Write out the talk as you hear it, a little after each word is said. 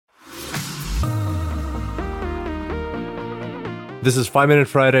This is 5 Minute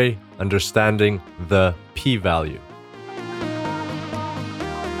Friday, understanding the p-value.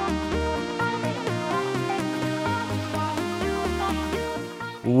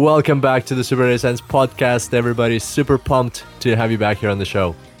 Welcome back to the Super Data Science Podcast, everybody. Super pumped to have you back here on the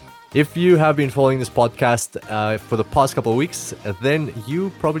show. If you have been following this podcast for the past couple of weeks, then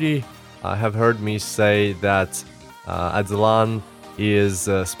you probably have heard me say that Adlan is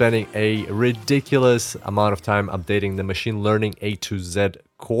spending a ridiculous amount of time updating the Machine Learning A to Z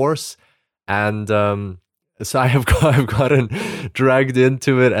course. And so I have gotten dragged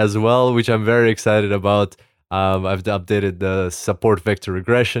into it as well, which I'm very excited about. I've updated the support vector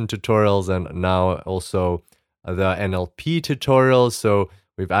regression tutorials and now also the NLP tutorials. So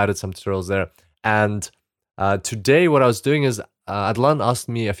we've added some tutorials there. And today what I was doing is Adlan asked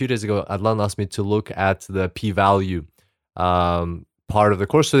me a few days ago, to look at the p-value part of the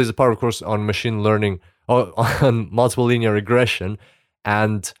course. So there's a part of the course on machine learning, on multiple linear regression.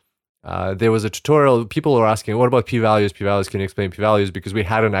 And there was a tutorial. People were asking, what about p-values? P-values, can you explain p-values? Because we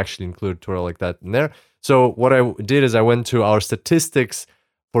hadn't actually included a tutorial like that in there. So what I did is I went to our statistics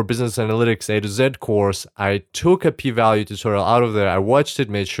for business analytics A to Z course. I took a p-value tutorial out of there. I watched it,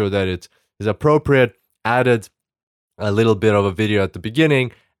 made sure that it is appropriate, added a little bit of a video at the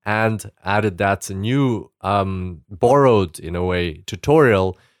beginning, and added that new borrowed, in a way,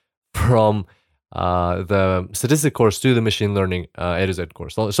 tutorial from the statistics course to the machine learning A to Z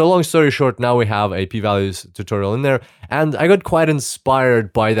course. So long story short, now we have a p-values tutorial in there. And I got quite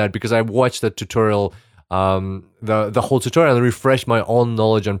inspired by that because I watched that tutorial, the whole tutorial, and refreshed my own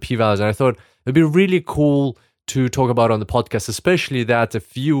knowledge on p-values. And I thought it'd be really cool to talk about on the podcast, especially that a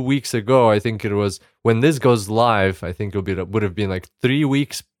few weeks ago, I think it was when this goes live, I think it would have been like 3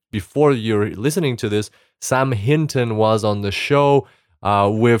 weeks before you're listening to this, Sam Hinton was on the show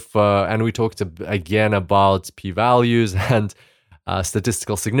and we talked again about p-values and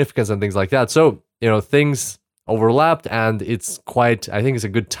statistical significance and things like that. So, things overlapped, and I think it's a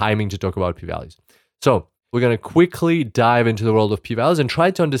good timing to talk about p-values. So we're going to quickly dive into the world of p-values and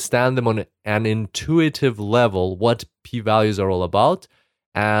try to understand them on an intuitive level, what p-values are all about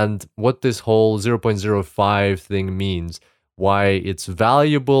and what this whole 0.05 thing means, why it's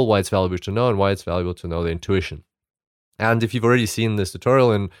valuable to know, and why it's valuable to know the intuition. And if you've already seen this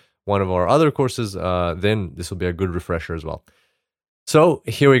tutorial in one of our other courses, then this will be a good refresher as well. So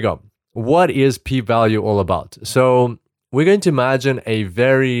here we go. What is p-value all about? So we're going to imagine a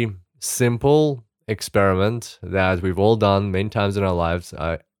very simple experiment that we've all done many times in our lives,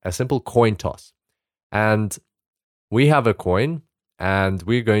 a simple coin toss. And we have a coin, and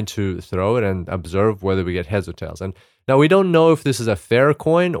we're going to throw it and observe whether we get heads or tails. And now we don't know if this is a fair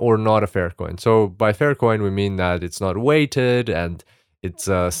coin or not a fair coin. So by fair coin, we mean that it's not weighted and it's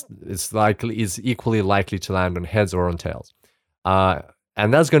equally likely to land on heads or on tails. And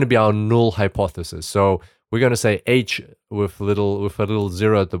that's going to be our null hypothesis. So we're going to say H with a little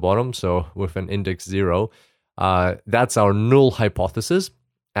zero at the bottom, so with an index 0. That's our null hypothesis.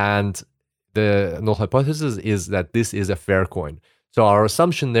 And the null hypothesis is that this is a fair coin. So our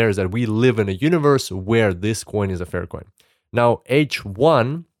assumption there is that we live in a universe where this coin is a fair coin. Now,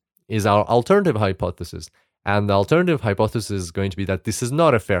 H1 is our alternative hypothesis. And the alternative hypothesis is going to be that this is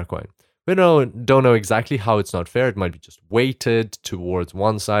not a fair coin. We don't know exactly how it's not fair. It might be just weighted towards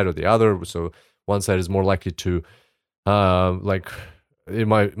one side or the other. So one side is more likely to, it's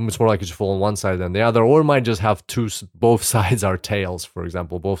more likely to fall on one side than the other, or it might just have both sides are tails, for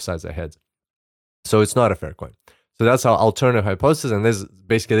example, both sides are heads. So it's not a fair coin. So that's our alternative hypothesis, and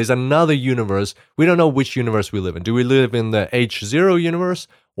there's another universe. We don't know which universe we live in. Do we live in the H0 universe,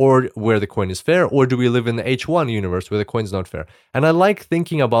 or where the coin is fair, or do we live in the H1 universe where the coin is not fair? And I like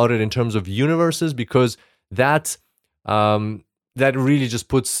thinking about it in terms of universes because that really just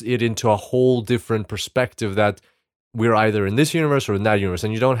puts it into a whole different perspective that we're either in this universe or in that universe,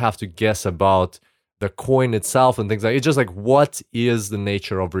 and you don't have to guess about the coin itself and things like that. It's just like, what is the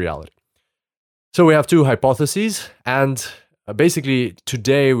nature of reality? So we have two hypotheses, and basically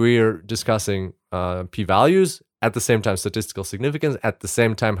today we're discussing p-values, at the same time statistical significance, at the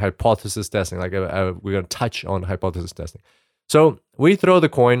same time hypothesis testing. We're going to touch on hypothesis testing. So we throw the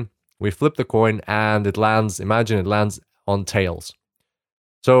coin, we flip the coin, and imagine it lands on tails.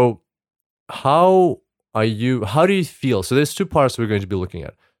 So how do you feel? So there's two parts we're going to be looking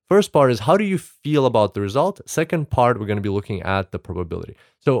at. First part is, how do you feel about the result? Second part, we're going to be looking at the probability.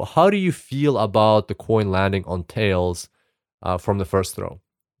 So how do you feel about the coin landing on tails from the first throw?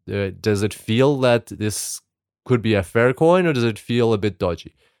 Does it feel that this could be a fair coin, or does it feel a bit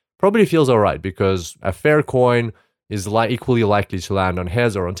dodgy? Probably feels all right, because a fair coin is equally likely to land on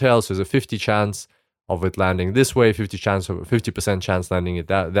heads or on tails. So there's a 50 chance of it landing this way, 50% chance landing it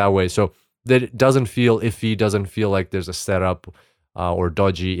that way. So that it doesn't feel iffy, doesn't feel like there's a setup or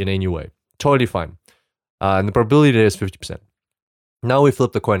dodgy in any way. Totally fine. And the probability is 50%. Now we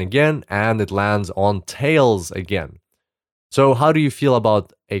flip the coin again and it lands on tails again. So how do you feel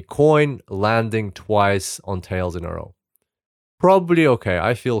about a coin landing twice on tails in a row? Probably okay.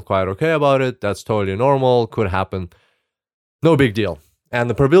 I feel quite okay about it. That's totally normal. Could happen. No big deal. And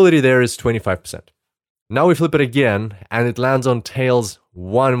the probability there is 25%. Now we flip it again and it lands on tails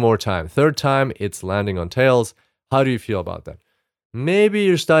one more time. Third time, it's landing on tails. How do you feel about that? Maybe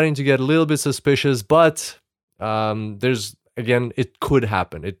you're starting to get a little bit suspicious, but again, it could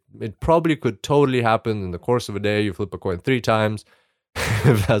happen. It probably could totally happen in the course of a day. You flip a coin 3 times.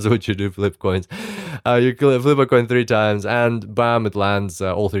 If that's what you do, flip coins. You flip a coin 3 times and bam, it lands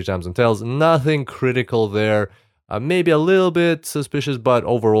all 3 times on tails. Nothing critical there. Maybe a little bit suspicious, but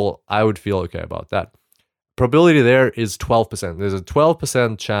overall, I would feel okay about that. Probability there is 12%. There's a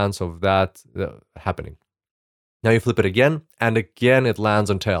 12% chance of that happening. Now you flip it again, and again it lands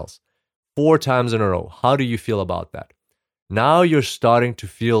on tails. 4 times in a row. How do you feel about that? Now you're starting to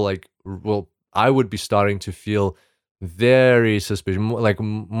feel like, well, I would be starting to feel very suspicious, like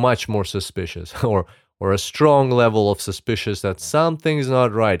much more suspicious, or a strong level of suspicious that something's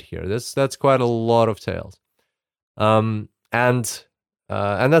not right here. That's quite a lot of tails. And that's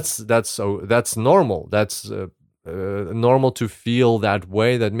normal. That's normal to feel that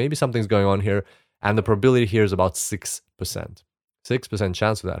way, that maybe something's going on here. And the probability here is about 6%. 6%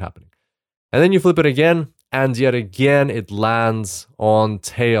 chance of that happening. And then you flip it again, and yet again it lands on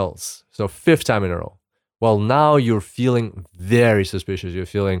tails. So 5th time in a row. Well, now you're feeling very suspicious. You're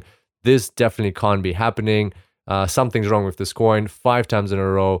feeling this definitely can't be happening. Something's wrong with this coin. 5 times in a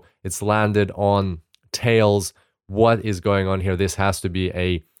row, it's landed on tails. What is going on here? This has to be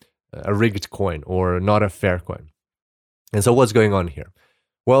a rigged coin or not a fair coin. And so what's going on here?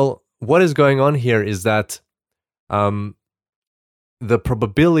 Well, what is going on here is that the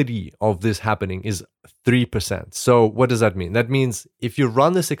probability of this happening is 3%. So what does that mean? That means if you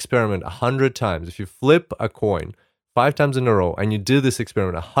run this experiment 100 times, if you flip a coin 5 times in a row and you do this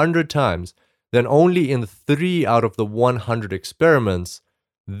experiment 100 times, then only in 3 out of the 100 experiments,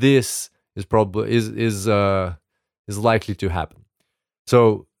 this is probably is likely to happen.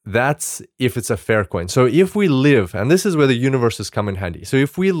 So that's if it's a fair coin. So if we live, and this is where the universes come in handy. So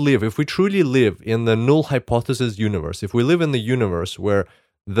if we truly live in the null hypothesis universe, if we live in the universe where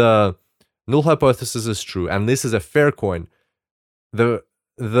the null hypothesis is true and this is a fair coin, the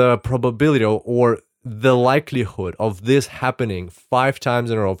probability or the likelihood of this happening 5 times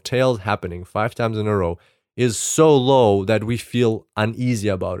in a row, of tails happening 5 times in a row, is so low that we feel uneasy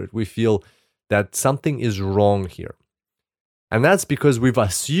about it. We feel that something is wrong here. And that's because we've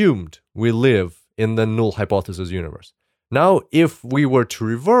assumed we live in the null hypothesis universe. Now, if we were to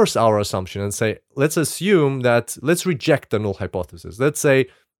reverse our assumption and say, let's reject the null hypothesis. Let's say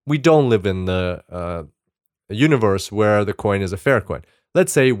we don't live in the universe where the coin is a fair coin.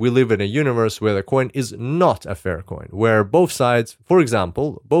 Let's say we live in a universe where the coin is not a fair coin, where both sides, for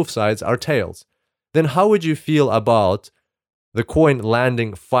example, both sides are tails. Then how would you feel about the coin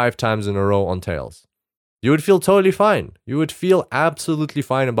landing 5 times in a row on tails? You would feel totally fine. You would feel absolutely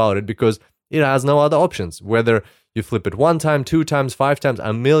fine about it because it has no other options. Whether you flip it 1 time, 2 times, 5 times,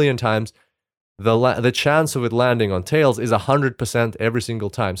 a million times, the chance of it landing on tails is 100% every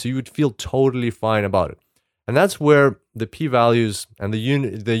single time. So you would feel totally fine about it. And that's where the p-values and the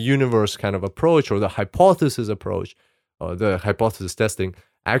universe kind of approach, or the hypothesis approach, or the hypothesis testing,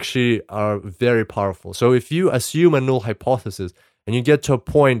 actually are very powerful. So if you assume a null hypothesis and you get to a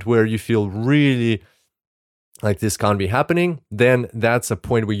point where you feel really like this can't be happening, then that's a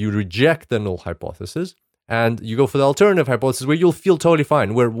point where you reject the null hypothesis and you go for the alternative hypothesis where you'll feel totally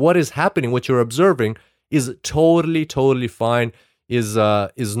fine, where what is happening, what you're observing is totally fine, is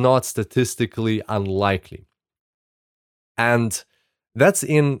not statistically unlikely. And that's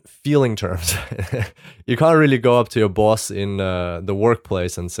in feeling terms. You can't really go up to your boss in the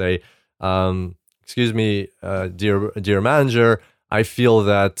workplace and say, excuse me, dear manager, I feel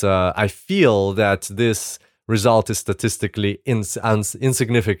that this result is statistically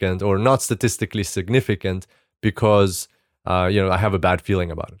insignificant or not statistically significant because I have a bad feeling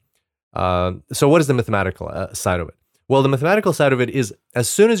about it. So what is the mathematical side of it? Well, the mathematical side of it is as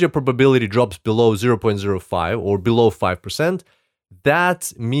soon as your probability drops below 0.05 or below 5%,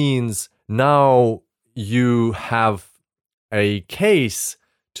 that means now you have a case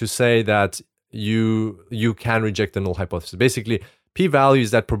to say that you can reject the null hypothesis. Basically, p-value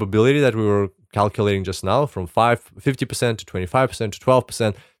is that probability that we were calculating just now from 50% to 25% to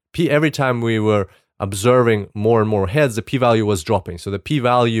 12%. Every time we were observing more and more heads, the p-value was dropping. So the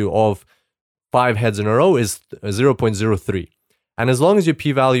p-value of 5 heads in a row is 0.03. And as long as your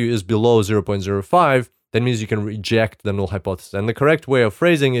p-value is below 0.05, that means you can reject the null hypothesis. And the correct way of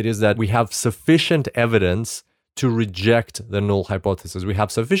phrasing it is that we have sufficient evidence to reject the null hypothesis. We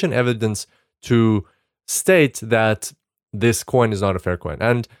have sufficient evidence to state that this coin is not a fair coin.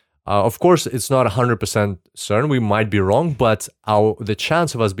 And of course, it's not 100% certain. We might be wrong, but the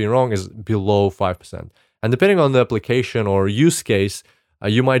chance of us being wrong is below 5%. And depending on the application or use case,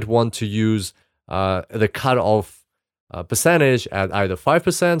 you might want to use the cutoff percentage at either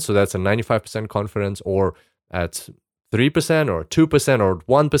 5%, so that's a 95% confidence, or at 3% or 2% or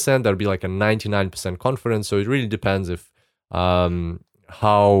 1%, that would be like a 99% confidence. So it really depends if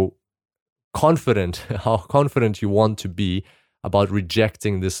how confident you want to be about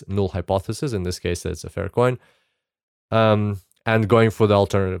rejecting this null hypothesis. In this case, it's a fair coin, and going for the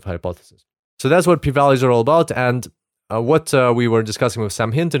alternative hypothesis. So that's what p-values are all about. And what we were discussing with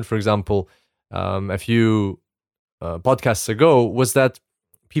Sam Hinton, for example, a few podcasts ago, was that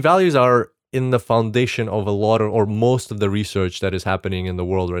p-values are in the foundation of a lot or most of the research that is happening in the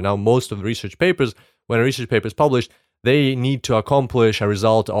world right now. Most of the research papers, when a research paper is published, they need to accomplish a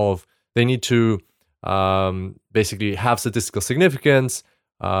result of, they need to basically have statistical significance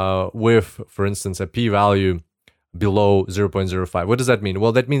with, for instance, a p-value below 0.05. What does that mean?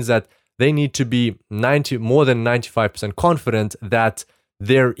 Well, that means that they need to be more than 95% confident that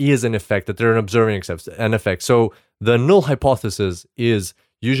there is an effect, that they're observing an effect. So the null hypothesis is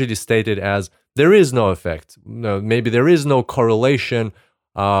usually stated as there is no effect. Maybe there is no correlation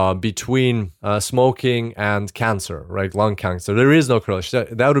between smoking and cancer, right? Lung cancer. There is no correlation.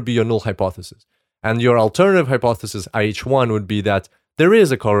 That would be your null hypothesis. And your alternative hypothesis, IH1, would be that there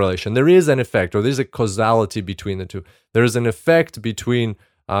is a correlation, there is an effect, or there's a causality between the two. There is an effect between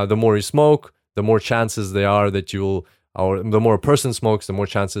the more you smoke, the more chances there are that you will, or the more a person smokes, the more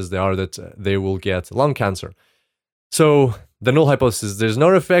chances there are that they will get lung cancer. So the null hypothesis, there's no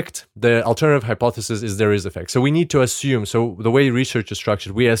effect. The alternative hypothesis is there is effect. So we need to assume, so the way research is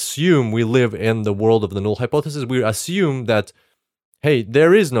structured, we assume we live in the world of the null hypothesis. We assume that, hey,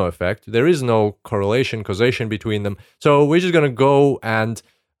 there is no effect. There is no correlation, causation between them. So we're just going to go and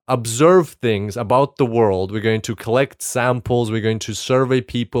observe things about the world. We're going to collect samples. We're going to survey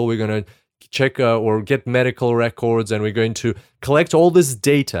people. We're going to check or get medical records, and we're going to collect all this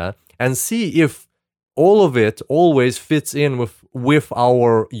data and see if all of it always fits in with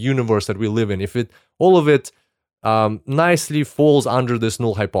our universe that we live in. If all of it nicely falls under this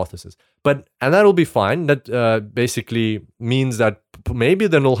null hypothesis. And that'll be fine. That basically means that maybe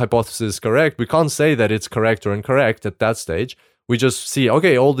the null hypothesis is correct. We can't say that it's correct or incorrect at that stage. We just see,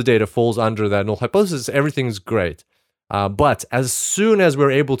 okay, all the data falls under that null hypothesis. Everything's great. But as soon as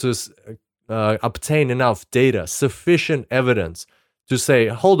we're able to obtain enough data, sufficient evidence to say,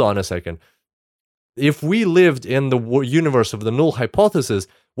 hold on a second, if we lived in the universe of the null hypothesis,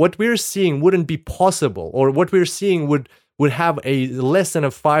 what we're seeing wouldn't be possible, or what we're seeing would have a less than a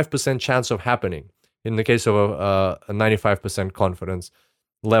 5% chance of happening in the case of a 95% confidence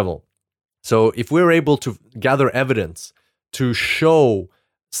level. So if we're able to gather evidence to show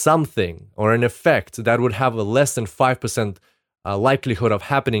something or an effect that would have a less than 5% likelihood of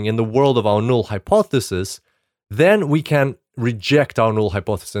happening in the world of our null hypothesis, then we can reject our null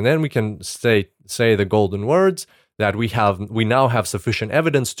hypothesis, and then we can say the golden words that we now have sufficient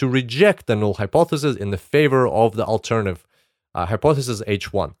evidence to reject the null hypothesis in the favor of the alternative hypothesis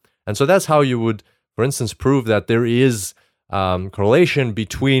H1. And so that's how you would, for instance, prove that there is correlation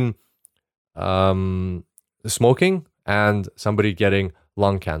between smoking and somebody getting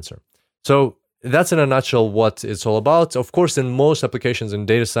lung cancer. So that's in a nutshell what it's all about. Of course, in most applications in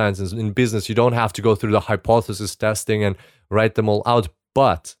data science and in business, you don't have to go through the hypothesis testing and write them all out,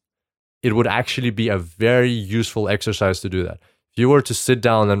 but it would actually be a very useful exercise to do that. If you were to sit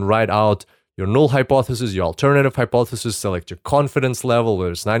down and write out your null hypothesis, your alternative hypothesis, select your confidence level,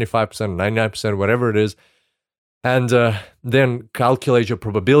 whether it's 95%, 99%, whatever it is, and then calculate your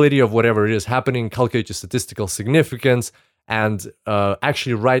probability of whatever it is happening, calculate your statistical significance, and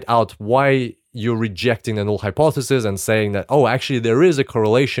actually write out why you're rejecting the null hypothesis and saying that, oh, actually there is a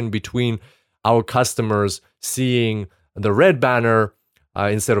correlation between our customers seeing the red banner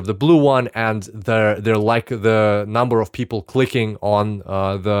instead of the blue one, and they're like the number of people clicking on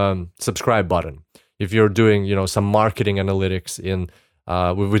the subscribe button. If you're doing, some marketing analytics in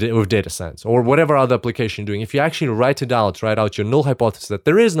with data science or whatever other application you're doing, if you actually write out your null hypothesis that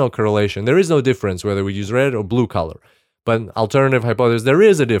there is no correlation, there is no difference whether we use red or blue color. But alternative hypothesis, there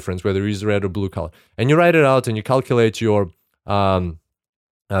is a difference whether you use red or blue color. And you write it out and you calculate your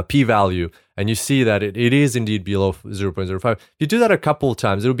p-value, and you see that it is indeed below 0.05, if you do that a couple of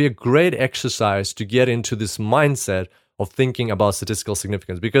times, it'll be a great exercise to get into this mindset of thinking about statistical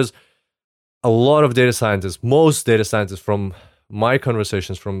significance. Because a lot of data scientists, most data scientists from my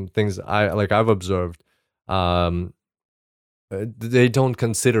conversations, from things I've observed, they don't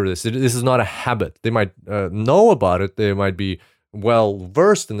consider this. This is not a habit. They might know about it. They might be well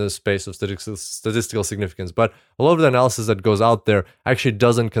versed in the space of statistical significance, but a lot of the analysis that goes out there actually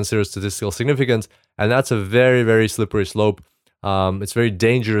doesn't consider statistical significance, and that's a very, very slippery slope. It's very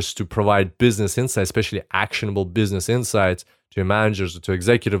dangerous to provide business insights, especially actionable business insights, to managers or to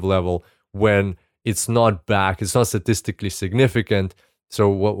executive level when it's not statistically significant.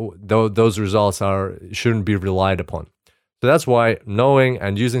 So those results shouldn't be relied upon. So that's why knowing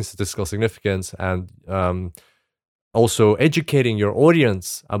and using statistical significance and also educating your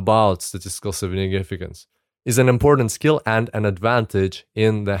audience about statistical significance is an important skill and an advantage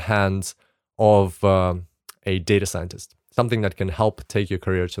in the hands of a data scientist, something that can help take your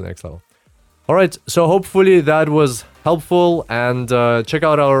career to the next level. All right, so hopefully that was helpful, and check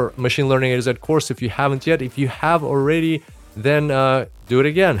out our Machine Learning A to Z course if you haven't yet. If you have already, then do it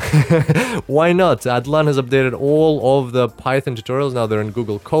again. Why not? Adlan has updated all of the Python tutorials. Now they're in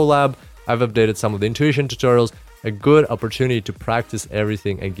Google Colab. I've updated some of the intuition tutorials. A good opportunity to practice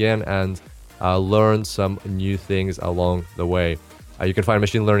everything again and learn some new things along the way. You can find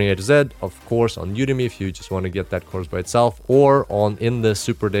Machine Learning A to Z, of course, on Udemy if you just want to get that course by itself, or in the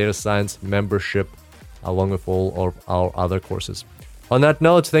Super Data Science membership, along with all of our other courses. On that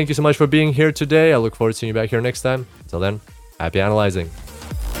note, thank you so much for being here today. I look forward to seeing you back here next time. Until then, happy analyzing.